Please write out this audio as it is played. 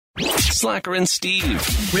Slacker and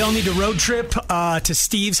Steve. We all need to road trip to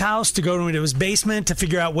Steve's house to go into his basement to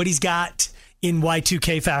figure out what he's got in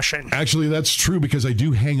Y2K fashion. Actually, that's true because I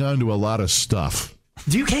do hang on to a lot of stuff.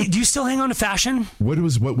 Do you still hang on to fashion? What era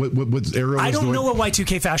was I don't know what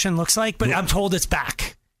Y2K fashion looks like, but I'm told it's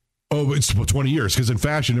back. Oh, it's 20 years because in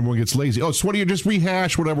fashion, everyone gets lazy. Oh, it's 20 years. Just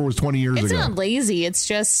rehash whatever was 20 years ago. It's not lazy. It's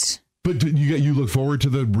just... But you look forward to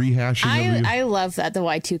the rehashing? I love that the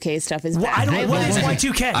Y2K stuff is back. What is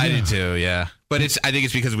Y2K? I do too, yeah. But I think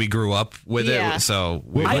it's because we grew up with it. So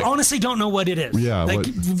I honestly don't know what it is. Yeah,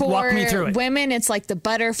 walk me through it. For women, it's like the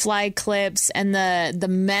butterfly clips and the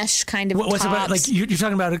mesh kind of What's tops. about, like you're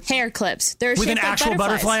talking about hair clips. They're with shaped an like actual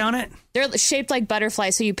butterfly on it? They're shaped like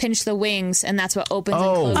butterflies, so you pinch the wings, and that's what opens and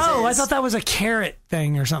closes. Oh, I thought that was a carrot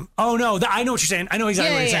thing or something. Oh, no, I know what you're saying. I know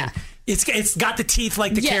exactly what you're saying. It's got the teeth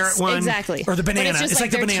like the carrot one. Exactly. Or the banana. It's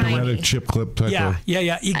like the banana one. A chip clip type of...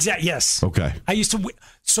 Yeah. Exactly. Yes. Okay. I used to...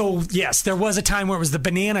 So, yes, there was a time where it was the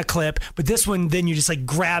banana clip, but this one, then you just like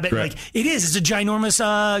grab it. Right. Like it is. It's a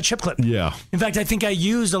ginormous chip clip. Yeah. In fact, I think I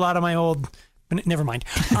used a lot of my old... Never mind.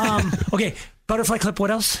 Okay. Butterfly clip.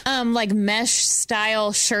 What else? Like mesh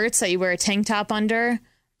style shirts that you wear a tank top under.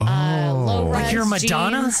 Oh. Low-rise Like your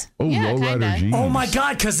Madonna? jeans. Oh, Yeah, lowrider kinda. jeans. Oh, my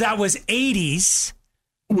God, because that was 80s.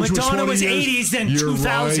 Madonna was 80s, then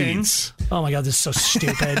 2000s. Right. Oh my God, this is so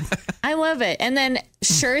stupid. I love it. And then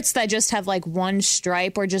shirts that just have like one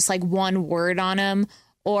stripe or just like one word on them,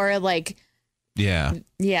 or like yeah.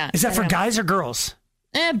 Is that for guys or girls?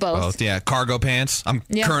 Both. Yeah. Cargo pants. I'm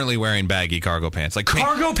currently wearing baggy cargo pants. Like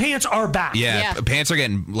cargo pants are back. Yeah, pants are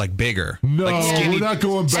getting like bigger. No, like we're not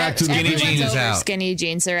going back to the skinny jeans out. Skinny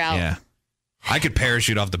jeans are out. Yeah. I could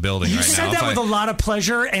parachute off the building you right now. You said that with a lot of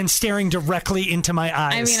pleasure and staring directly into my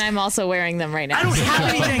eyes. I mean, I'm also wearing them right now. I don't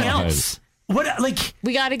have anything else. What, like...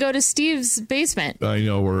 We got to go to Steve's basement. I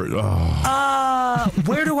know where...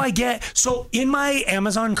 where do I get... So, in my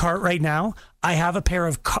Amazon cart right now, I have a pair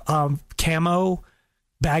of camo,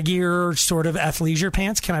 baggier sort of athleisure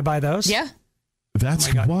pants. Can I buy those? Yeah.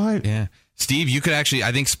 That's what? Yeah. Steve, you could actually...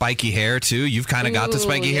 I think spiky hair, too. You've kind of got the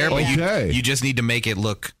spiky hair, but you just need to make it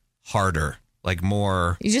look harder. Like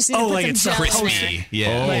more... You just need to put it's crispy.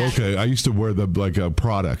 Yeah. Oh, okay. I used to wear the a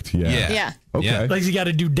product. Yeah. Okay. Yeah. Like you got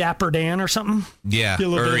to do Dapper Dan or something? Yeah.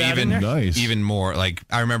 Or even more. Like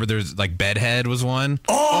I remember there's like Bedhead was one.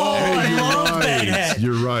 Oh, I love Bedhead.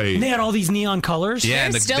 You're right. And they had all these neon colors. Yeah.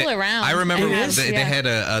 They're still around. I remember they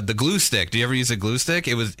had the glue stick. Do you ever use a glue stick?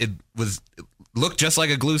 It looked just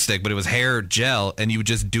like a glue stick, but it was hair gel, and you would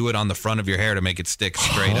just do it on the front of your hair to make it stick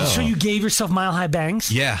straight up. So you gave yourself Mile High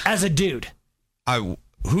bangs? Yeah. As a dude?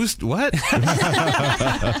 Who's what?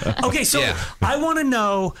 Okay, so I want to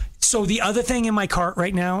know. So the other thing in my cart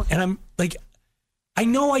right now, and I'm like, I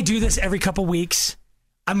know I do this every couple weeks.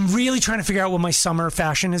 I'm really trying to figure out what my summer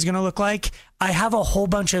fashion is going to look like. I have a whole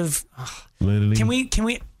bunch of. Can we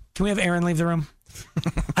have Aaron leave the room?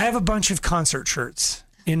 I have a bunch of concert shirts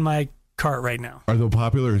in my cart right now. Are they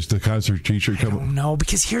popular? Is the concert t-shirt coming? No,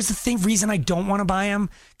 because here's the reason I don't want to buy them,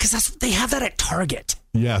 because they have that at Target.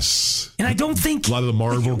 Yes. And I don't think a lot of the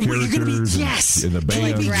Marvel characters and the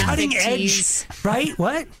band. Like cutting edge, right?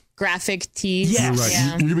 What? Graphic tees. Yes. You're right. Yeah.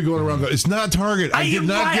 You're gonna be going around going, it's not Target. I did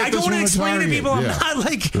not get this I don't want from to explain Target. to people I'm not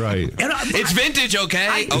like right. It's vintage,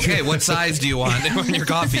 okay? Okay, what size do you want in your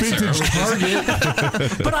coffee, vintage sir?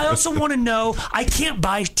 Target. But I also want to know, I can't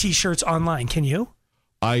buy t-shirts online. Can you?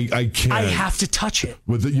 I can't. I have to touch it.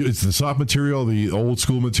 It's the soft material, the old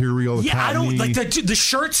school material. The I don't cottony. like the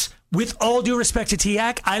shirts. With all due respect to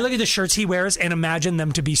Tiak, I look at the shirts he wears and imagine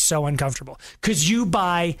them to be so uncomfortable because you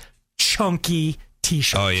buy chunky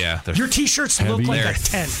t-shirts. Oh yeah, your t-shirts look like a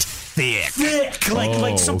tent. Thick,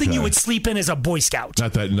 like something you would sleep in as a Boy Scout.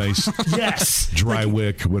 Not that nice. Yes, dry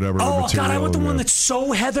wick, whatever. Oh material, God, I want the one that's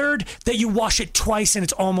so heathered that you wash it twice and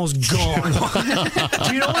it's almost gone.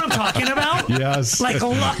 Do you know what I'm talking about? Yes. Like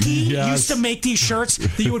Lucky used to make these shirts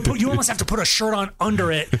that you would put. You almost have to put a shirt on under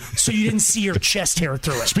it so you didn't see your chest hair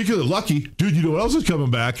through it. Speaking of Lucky, dude, you know what else is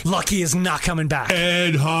coming back? Lucky is not coming back.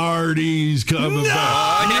 Ed Hardy's coming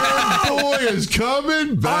back. Your boy is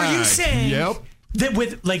coming back. Are you saying? Yep. That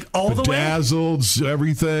with like all the way dazzled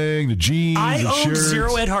everything, the jeans, I the owned shirts.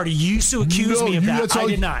 zero Ed Hardy. You used to accuse me of that. I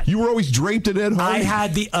did not. You were always draped in Ed Hardy. I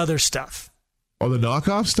had the other stuff. Oh, the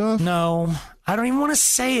knockoff stuff? No, I don't even want to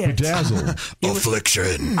say it. Bedazzled.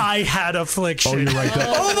 Affliction. I had Affliction. Oh, you're right.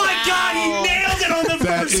 Oh my God, he nailed it on the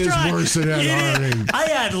first try. That is worse than Ed Hardy. I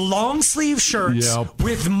had long sleeve shirts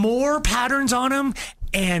with more patterns on them.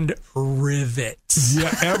 and rivets.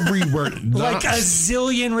 Yeah, everywhere. Like a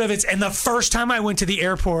zillion rivets. And the first time I went to the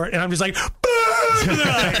airport, and I'm just like,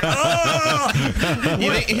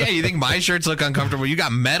 You think my shirts look uncomfortable? You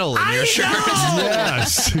got metal in your shirt.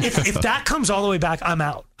 Yes. If that comes all the way back, I'm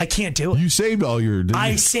out. I can't do it. You saved all your.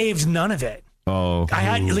 I saved none of it. Oh, I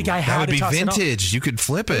had That would to be toss it off. vintage. You could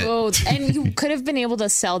flip it. Oh, and you could have been able to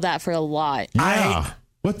sell that for a lot. yeah.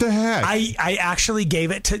 What the heck? I actually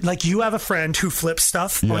gave it to, like, you have a friend who flips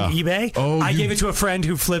stuff on eBay. Oh, I gave it to a friend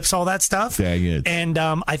who flips all that stuff. Dang it. And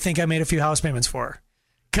I think I made a few house payments for her.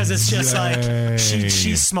 Because it's just like,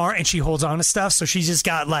 she's smart and she holds on to stuff. So she's just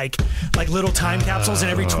got like little time capsules.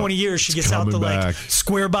 And every 20 years she gets out the like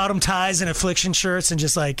square bottom ties and affliction shirts and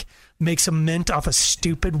just like makes a mint off a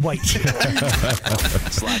stupid white shirt.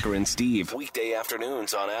 Slacker and Steve, weekday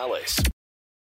afternoons on Alice.